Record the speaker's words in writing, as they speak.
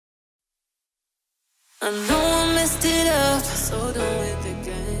I know I messed it up, so done with the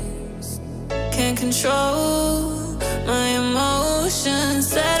games. Can't control my emotions,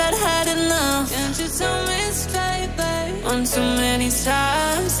 said I'd had enough. Can't you tell me straight, babe? One too many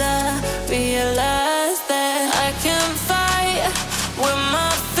times I realized that I can't fight with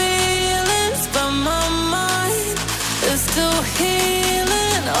my feelings, but my mind is still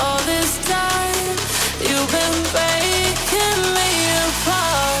healing. All this time you've been breaking me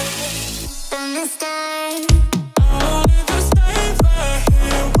apart. And this time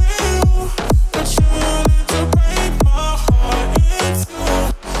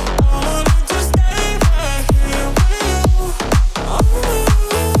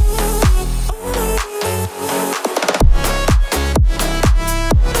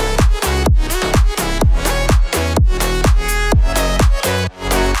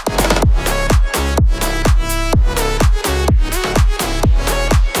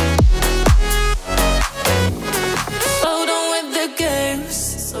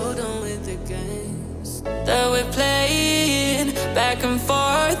that we're playing back and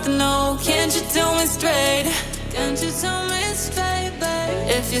forth. No, can't you tell me straight? Can't you tell me straight,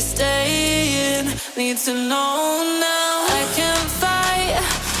 babe? If you're staying, need to know now.